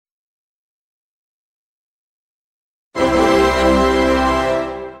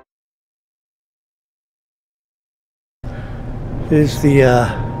is the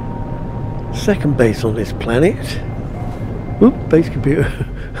second base on this planet. Oop, base computer.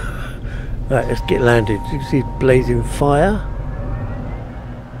 Right, let's get landed. You can see blazing fire.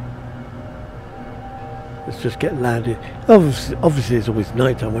 Let's just get landed. Obviously it's always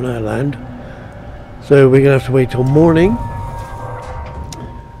night time when I land, so we're gonna have to wait till morning.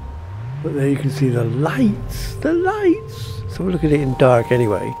 But there you can see the lights. The lights. So we'll look at it in dark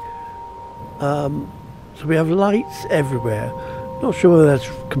anyway. So we have lights everywhere. Not sure whether that's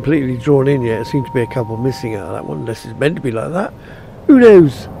completely drawn in yet. There seems to be a couple missing out of that one, unless it's meant to be like that. Who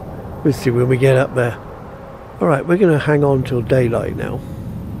knows? We'll see when we get up there. Alright, we're going to hang on till daylight now.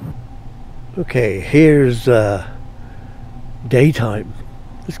 Okay, here's daytime.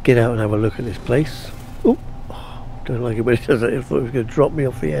 Let's get out and have a look at this place. Oh, don't like it when it does that. I thought it was going to drop me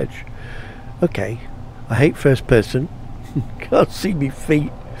off the edge. Okay, I hate first person. Can't see me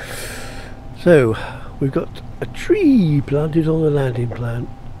feet. So, we've got a tree planted on the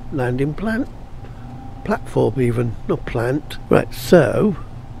landing platform even, not plant. Right, so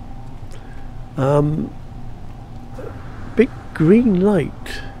big green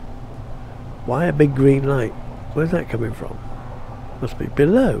light. Why a big green light? Where's that coming from? Must be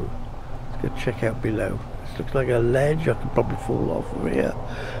below. Let's go check out below. This looks like a ledge. I could probably fall off over here.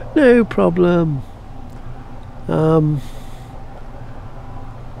 No problem.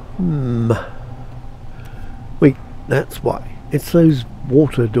 Wait, that's why. It's those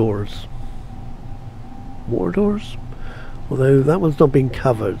water doors. Water doors? Although that one's not been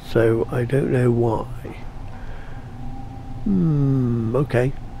covered, so I don't know why.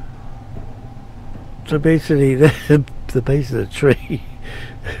 Okay. So basically, the base of the tree,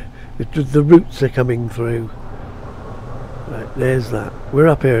 the roots are coming through. Right, there's that. We're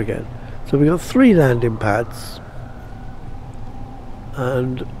up here again. So we've got 3 landing pads,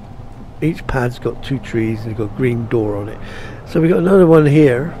 and each pad's got 2 trees and it's got a green door on it. So we've got another one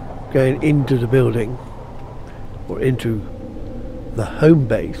here going into the building, or into the home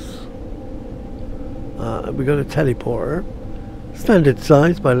base. We've got a teleporter, standard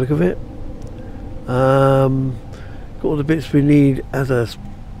size by the look of it. Got all the bits we need as a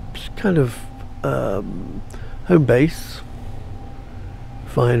kind of home base.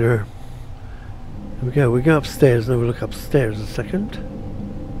 Finer. Here we go. We go upstairs and have a look upstairs a second.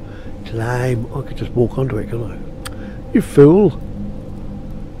 Climb. I could just walk onto it, couldn't I? You fool.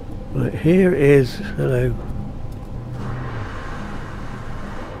 Right, here is... Hello.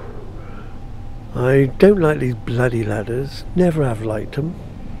 I don't like these bloody ladders. Never have liked them.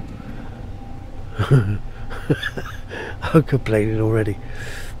 I'm complaining already.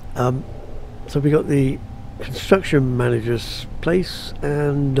 So we got the construction manager's place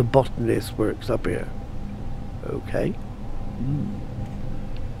and the botanist works up here. Okay.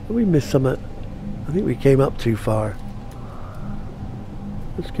 We missed something. I think we came up too far.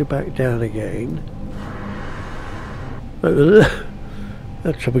 Let's go back down again.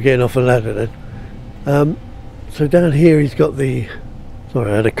 Had trouble getting off the ladder then. So down here he's got the...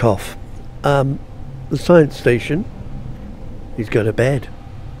 Sorry, I had a cough. The science station. He's got a bed.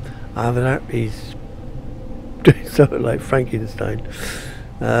 Either that, he's doing something like Frankenstein.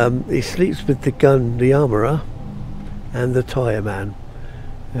 He sleeps with the gun, the armourer, and the tyre man.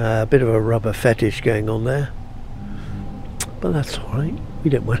 A bit of a rubber fetish going on there, but that's alright. We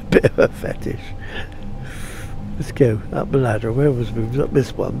don't want a bit of a fetish. Let's go up the ladder. Where was we? It was up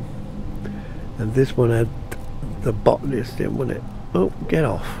this one, and this one had the botanist in, wasn't it? Oh, get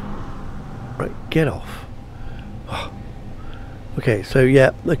off. Right, get off. Oh. Okay, so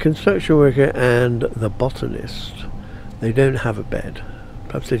yeah, the construction worker and the botanist, they don't have a bed.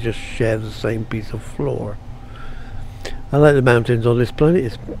 Perhaps they just share the same piece of floor. I like the mountains on this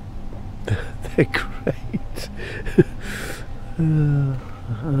planet. They're great.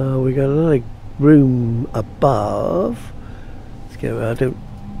 We got another room above. Let's go. I don't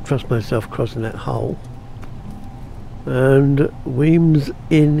trust myself crossing that hole. And Weem's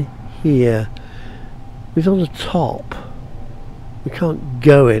in here. He's on the top. We can't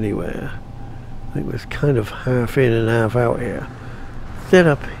go anywhere. I think we're kind of half in and half out here. Get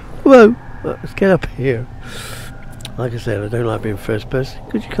up. Whoa! Let's get up here. Like I said, I don't like being first person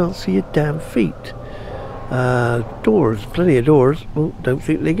because you can't see your damn feet. Doors, plenty of doors. Oh, don't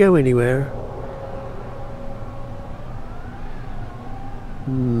think they go anywhere.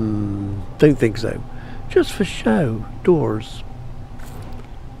 Don't think so. Just for show. Doors.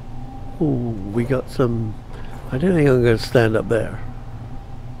 Oh, we got some... I don't think I'm going to stand up there.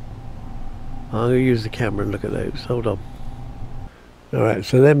 I'm going to use the camera and look at those. Hold on. Alright,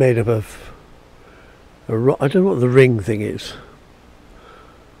 so they're made up of... I don't know what the ring thing is.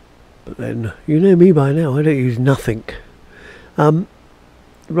 But then, you know me by now, I don't use nothing.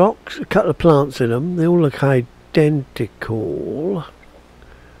 Rocks, a couple of plants in them. They all look identical.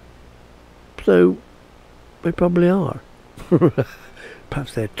 So they probably are.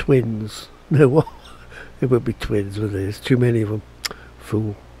 Perhaps they're twins. No, what? It would be twins with this. Too many of them.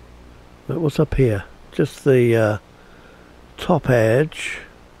 Fool. Right, what's up here? Just the top edge.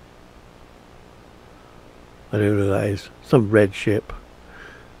 I don't know who that is. Some red ship.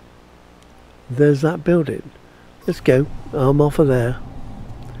 There's that building. Let's go. I'm off of there.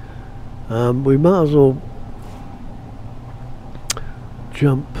 We might as well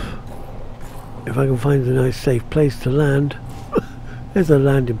jump if I can find a nice safe place to land. There's a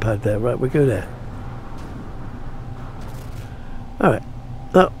landing pad there. Right, we go there. Alright.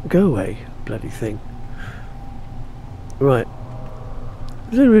 Oh, go away, bloody thing. Right.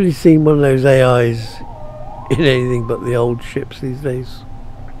 I've never really seen one of those AIs in anything but the old ships these days.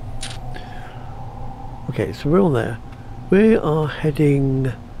 Okay, so we're on there. We are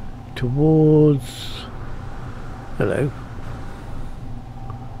heading towards... Hello.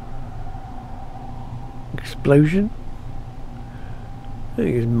 Explosion? I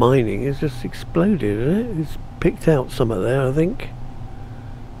think it's mining. It's just exploded, isn't it? It's picked out some of there, I think.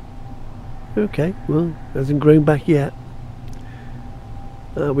 Okay, well, hasn't grown back yet.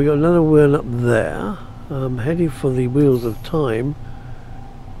 We got another one up there. I'm heading for the Wheels of Time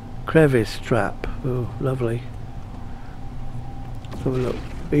crevice trap. Oh, lovely. Let's have a look.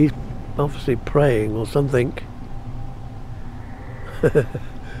 He's obviously praying or something.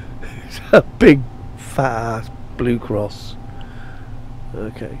 It's a big fat ass blue cross.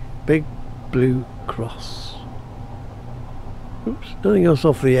 Okay, big blue cross. Oops, nothing else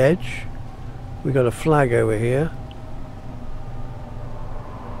off the edge. We got a flag over here.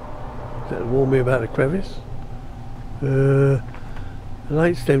 Does that warn me about the crevice? The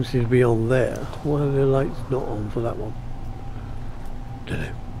lights don't seem to be on there. Why are the lights not on for that one? Don't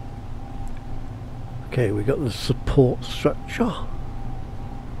know. Okay, we got the support structure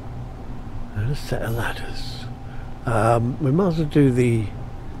and a set of ladders. We might as well do the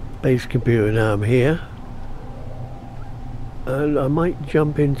base computer now I'm here, and I might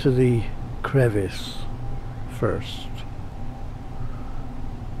jump into the crevice first.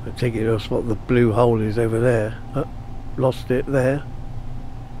 I take it that's what the blue hole is over there. Oh, lost it there.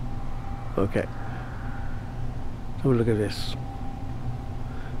 Okay, so look at this.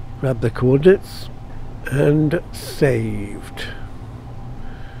 Grab the coordinates and saved.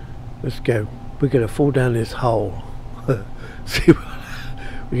 Let's go. We're going to fall down this hole. See,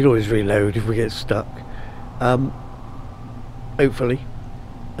 we can always reload if we get stuck. Hopefully.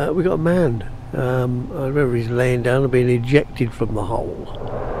 We got a man. I remember he's laying down and being ejected from the hole.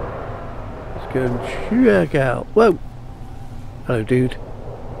 Let's go and check out. Whoa! Hello, dude.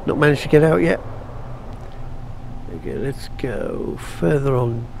 Not managed to get out yet? Okay, let's go further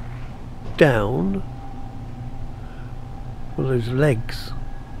on down. What are those legs?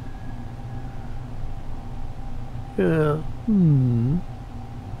 Yeah.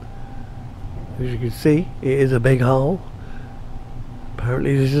 As you can see, it is a big hole.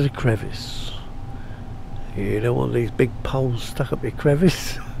 Apparently this is a crevice. You don't want these big poles stuck up your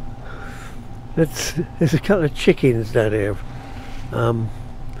crevice. There's a couple of chickens down here.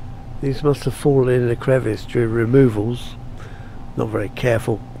 These must have fallen in the crevice during removals. Not very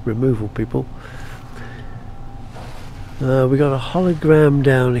careful removal people. We got a hologram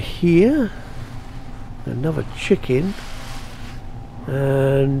down here. Another chicken.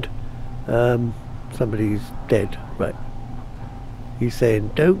 And somebody's dead. Right. He's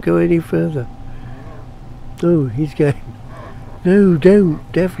saying, don't go any further. Oh, he's going, no, don't,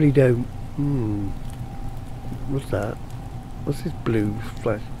 definitely don't. What's that? What's this blue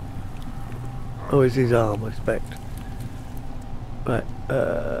flash? Oh, it's his arm, I expect. Right,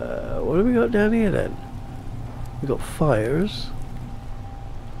 what have we got down here then? We've got fires.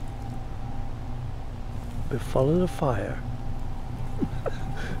 We follow the fire.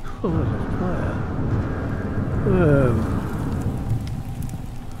 Follow the fire.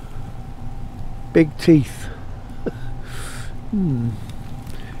 Big teeth.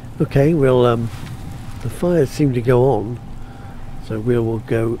 Okay, well, the fires seem to go on, so we'll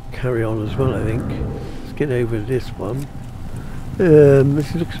go carry on as well, I think. Let's get over this one.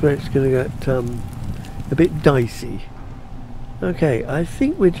 This looks like it's going to get a bit dicey. Okay, I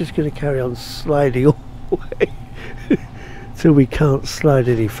think we're just going to carry on sliding all the way till we can't slide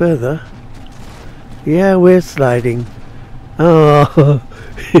any further. Yeah, we're sliding. Oh.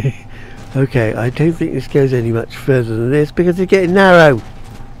 Okay, I don't think this goes any much further than this because it's getting narrow.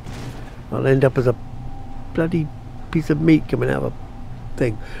 I'll end up as a bloody piece of meat coming out of a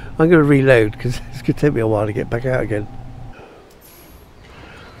thing. I'm going to reload because it's going to take me a while to get back out again.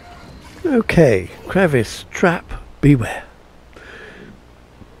 Okay, crevice, trap, beware.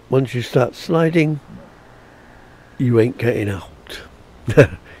 Once you start sliding, you ain't getting out. You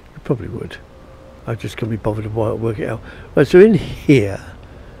probably would. I just can't be bothered to work it out. Right, so in here,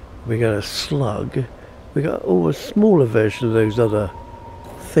 we got a slug. We got a smaller version of those other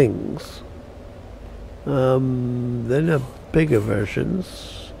things. Then they're bigger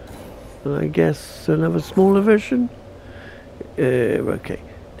versions. And I guess another smaller version. Okay,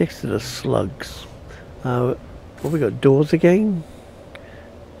 next to the slugs. What we got? Doors again.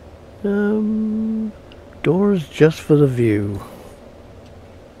 Doors just for the view.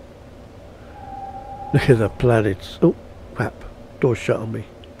 Look at the planets. Oh, crap. Door shut on me.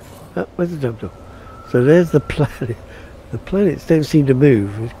 Where's the dump door? So there's the planet. The planets don't seem to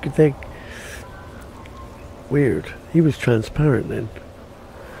move. They're weird. He was transparent then.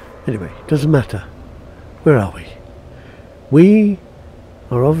 Anyway, doesn't matter. Where are we? We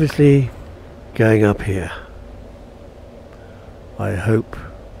are obviously going up here. I hope.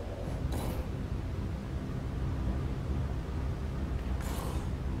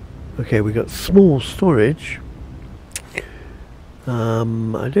 Okay, we got small storage. I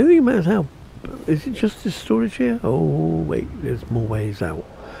don't think it matters how. Is it just this storage here? Oh wait, there's more ways out.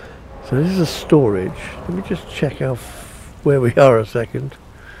 So this is a storage. Let me just check where we are a second.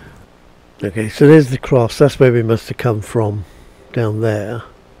 Okay, so there's the cross. That's where we must have come from, down there.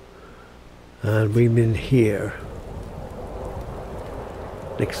 And we've been here,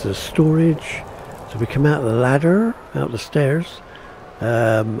 next to the storage. So we come out the ladder, out the stairs.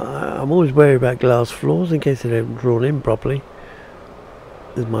 I'm always worried about glass floors in case they don't drawn in properly.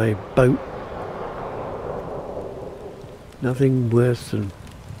 There's my boat. Nothing worse than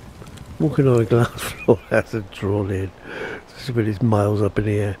walking on a glass floor that hasn't drawn in, especially when it's miles up in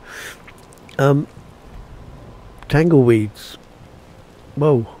the air. Tangleweeds.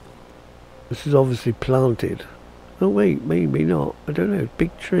 Whoa, this is obviously planted. Oh wait, maybe not. I don't know.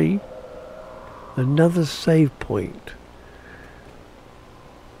 Big tree. Another save point.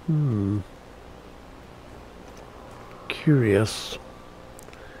 Curious.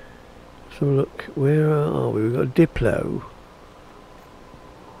 So look, where are we? We've got a Diplo.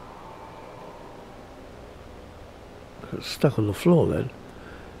 Got stuck on the floor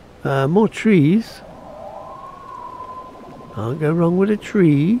then. More trees. Can't go wrong with a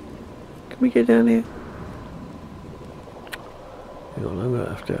tree. Can we get down here? Hang on, I'm going to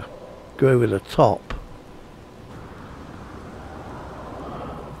have to go over the top.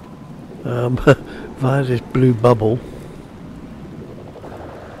 Via this blue bubble.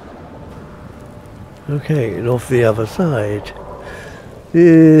 Okay, and off the other side.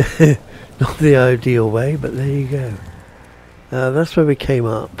 Not the ideal way, but there you go. That's where we came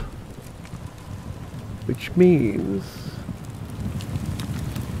up. Which means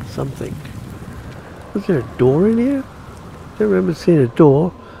something. Was there a door in here? I don't remember seeing a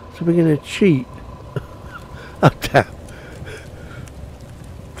door, so we're going to cheat. Oh damn.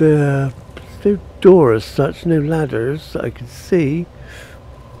 There's no door as such, no ladders that I can see.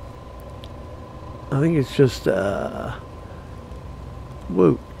 I think it's just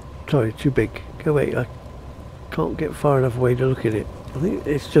whoa, sorry, too big. Go away, I can't get far enough away to look at it. I think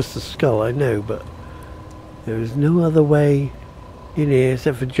it's just a skull, I know, but there is no other way in here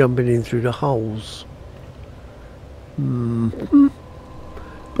except for jumping in through the holes. But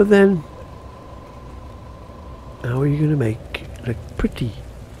then, how are you going to make it look pretty?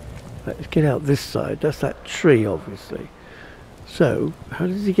 Let's get out this side. That's that tree, obviously. So, how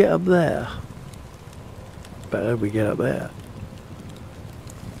does he get up there? Better we get up there.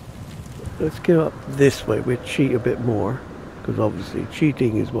 Let's go up this way. We'll cheat a bit more, because obviously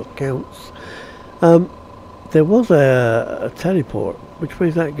cheating is what counts. There was a teleport. Which way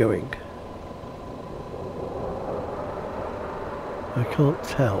is that going? I can't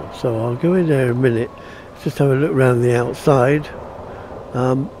tell. So I'll go in there in a minute. Just have a look around the outside.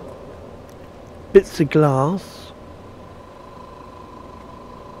 Bits of glass.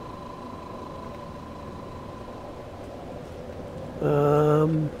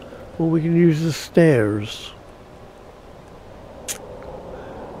 Well, we can use the stairs.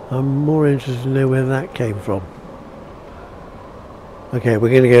 I'm more interested to know where that came from. Okay, we're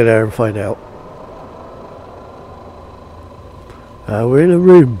going to go there and find out. We're in a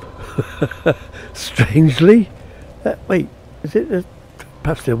room. Strangely. Wait, is it?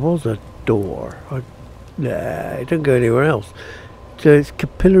 Perhaps there was a door. Nah, it doesn't go anywhere else. So it's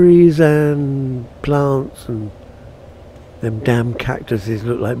capillaries and plants and them damn cactuses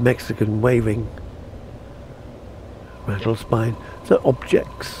look like Mexican waving. Rattle spine. So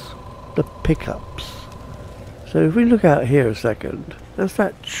objects. The pickups. So if we look out here a second. That's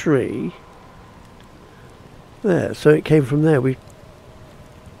that tree. There, so it came from there.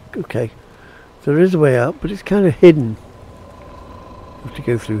 Okay. So there is a way up, but it's kind of hidden. We have to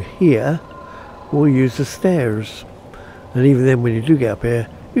go through here, or use the stairs. And even then, when you do get up here,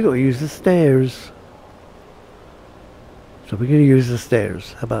 you've got to use the stairs. So we're going to use the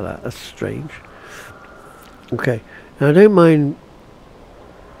stairs. How about that? That's strange. Okay. Now I don't mind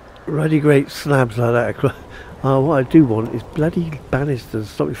bloody great slabs like that. What I do want is bloody banisters.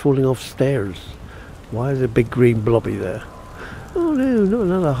 Stop me falling off stairs. Why is there a big green blobby there? Oh no, not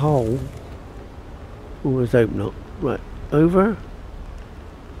another hole. Oh, let's hope not. Right, over.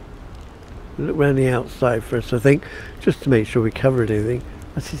 Look around the outside first, I think, just to make sure we covered everything.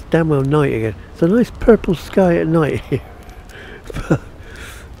 That's this damn well night again. It's a nice purple sky at night here.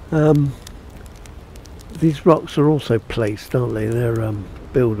 These rocks are also placed, aren't they? They're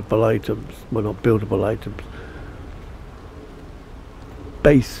buildable items. Well, not buildable items.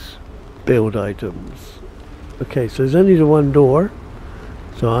 Base build items. Okay, so there's only the one door.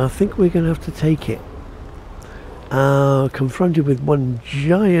 So I think we're going to have to take it. Confronted with one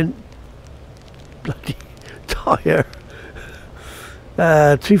giant bloody tire.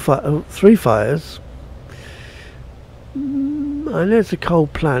 Three fires. I know it's a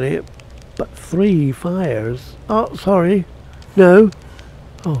cold planet, but 3 fires. Oh, sorry. No.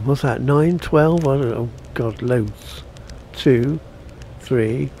 Oh, what's that? 9, 12? I don't know. God, loads. 2,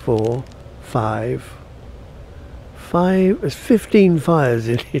 3, 4, 5. There's 15 fires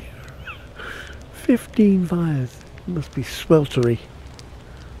in here. 15 fires. It must be sweltery.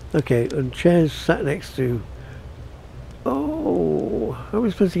 Okay, and chairs sat next to... Oh, how are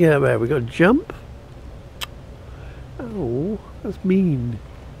we supposed to get up there? We got to jump? Oh, that's mean.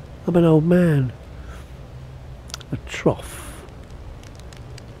 I'm an old man. A trough.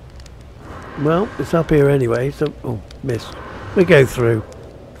 Well, it's up here anyway, so... Oh, missed. We go through.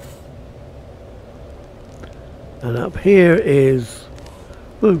 And up here is...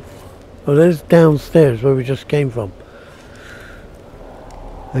 Oh, there's downstairs where we just came from.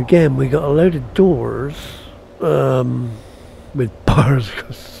 Again, we got a load of doors with bars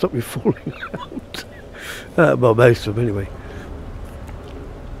to stop me falling out. Well, most of them anyway.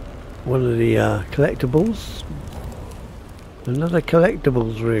 One of the collectibles. Another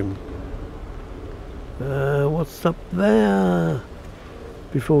collectibles room. What's up there?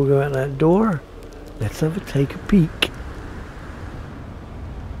 Before we go out that door, let's take a peek.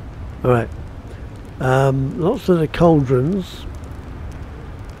 Alright. Lots of the cauldrons.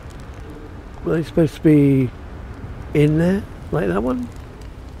 Are they supposed to be in there? Like that one?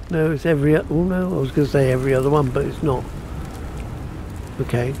 No, it's every other... Oh no, I was going to say every other one, but it's not.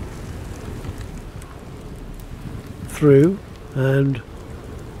 Okay. Through and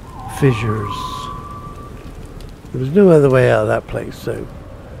fissures. There was no other way out of that place, so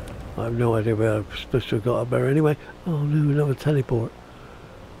I have no idea where I'm supposed to have got up there anyway. Oh no, another teleport.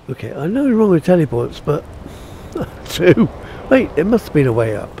 Okay, I know what's wrong with teleports, but... 2. Wait, it must have been a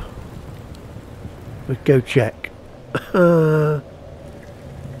way up. Let's go check. Where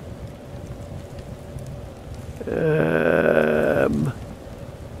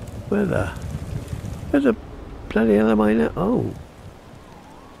the bloody hell am I now? Oh.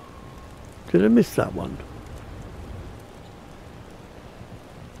 Did I miss that one?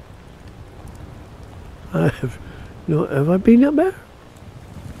 Have I been up there?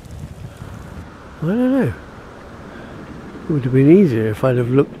 I don't know. It would have been easier if I'd have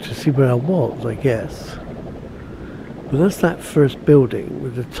looked to see where I was, I guess. But that's that first building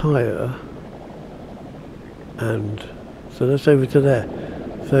with the tyre. And so that's over to there.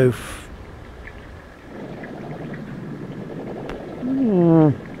 So...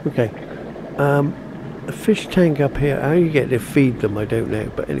 okay. A fish tank up here. How you get to feed them, I don't know.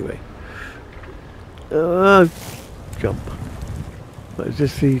 But anyway. Jump. But is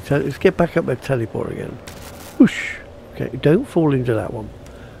this the... Let's get back up my teleport again. Whoosh. Okay, don't fall into that one.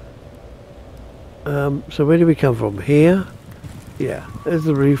 So where do we come from? Here? Yeah, there's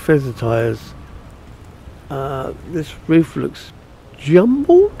the roof, there's the tyres. This roof looks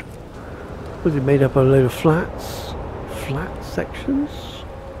jumbled. Was it made up of a load of flats? Flat sections?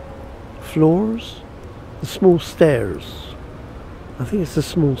 Floors? The small stairs. I think it's the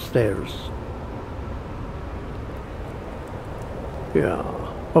small stairs. Yeah,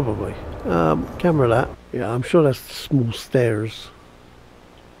 probably. Camera that. Yeah, I'm sure that's the small stairs.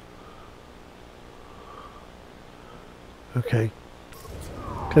 Okay.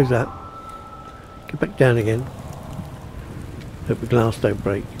 Close that. Get back down again. Hope the glass don't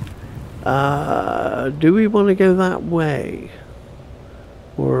break. Do we want to go that way?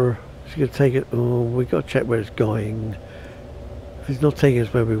 Or is it going to take it... Oh, we've got to check where it's going. If he's not taking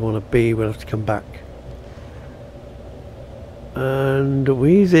us where we want to be, we'll have to come back. And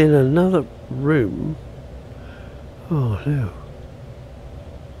we's in another room. Oh no.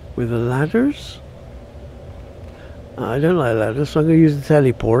 With the ladders? I don't like ladders, so I'm going to use the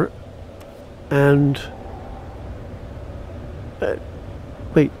teleport. And...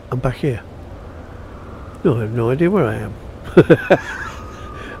 wait, I'm back here. No, I have no idea where I am.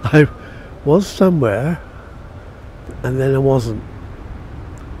 I was somewhere, and then I wasn't.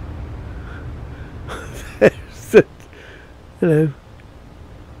 Hello.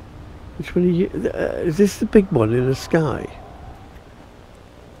 Which one are you? Is this the big one in the sky?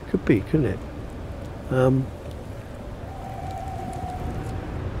 Could be, couldn't it?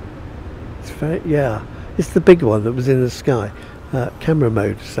 It's very, yeah, it's the big one that was in the sky. Camera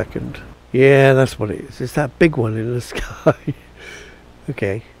mode, a second. Yeah, that's what it is. It's that big one in the sky.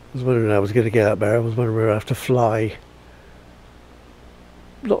 Okay. I was wondering how I was going to get up there. I was wondering where I have to fly.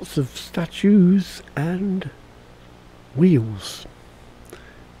 Lots of statues and wheels.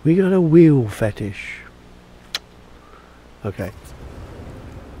 We got a wheel fetish. Okay.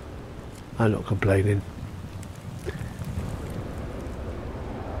 I'm not complaining.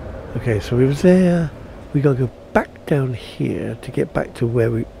 Okay, so we was there. We got to go back down here to get back to where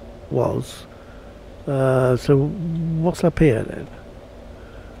we was. So what's up here then?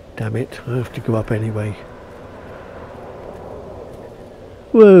 Damn it, I have to go up anyway.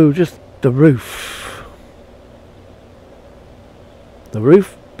 Whoa, just the roof. The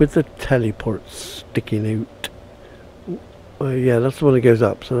roof with the teleport sticking out. Oh yeah, that's the one that goes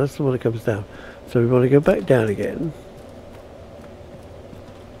up, so that's the one that comes down. So we want to go back down again.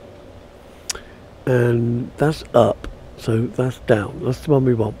 And that's up, so that's down. That's the one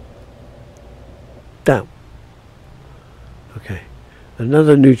we want. Down. Okay.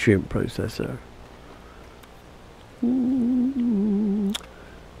 Another nutrient processor.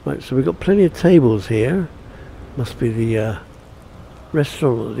 Right, so we've got plenty of tables here. Must be the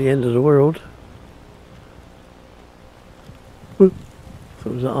restaurant at the end of the world. Whoop. So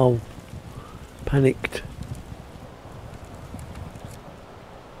it was all panicked.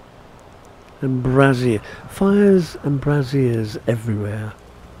 And brazier. Fires and braziers everywhere.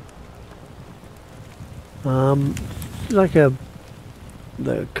 Like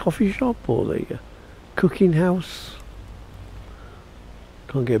the coffee shop or the cooking house.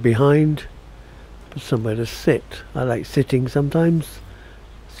 Can't get behind, but somewhere to sit. I like sitting sometimes,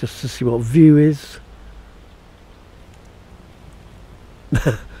 just to see what view is.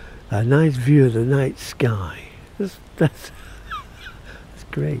 A nice view of the night sky. That's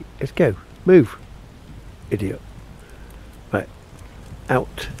great. Let's go. Move, idiot. Right,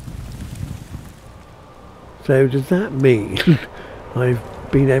 out. So does that mean I've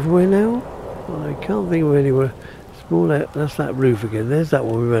been everywhere now? I can't think of anywhere. It's more like, that's that roof again. There's that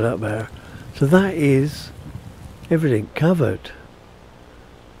one we went up there. So that is everything covered.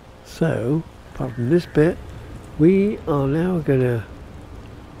 So, apart from this bit, we are now going to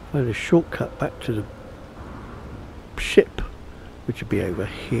find a shortcut back to the ship, which would be over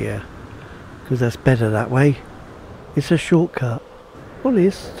here, because that's better that way. It's a shortcut.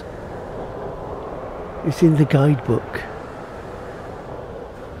 Honest. It's in the guidebook.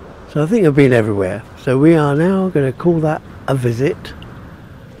 So I think I've been everywhere. So we are now going to call that a visit.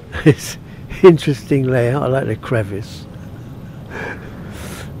 It's interesting layout. I like the crevice.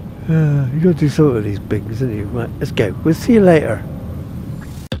 You got to do something with these things, haven't you? Right, let's go. We'll see you later.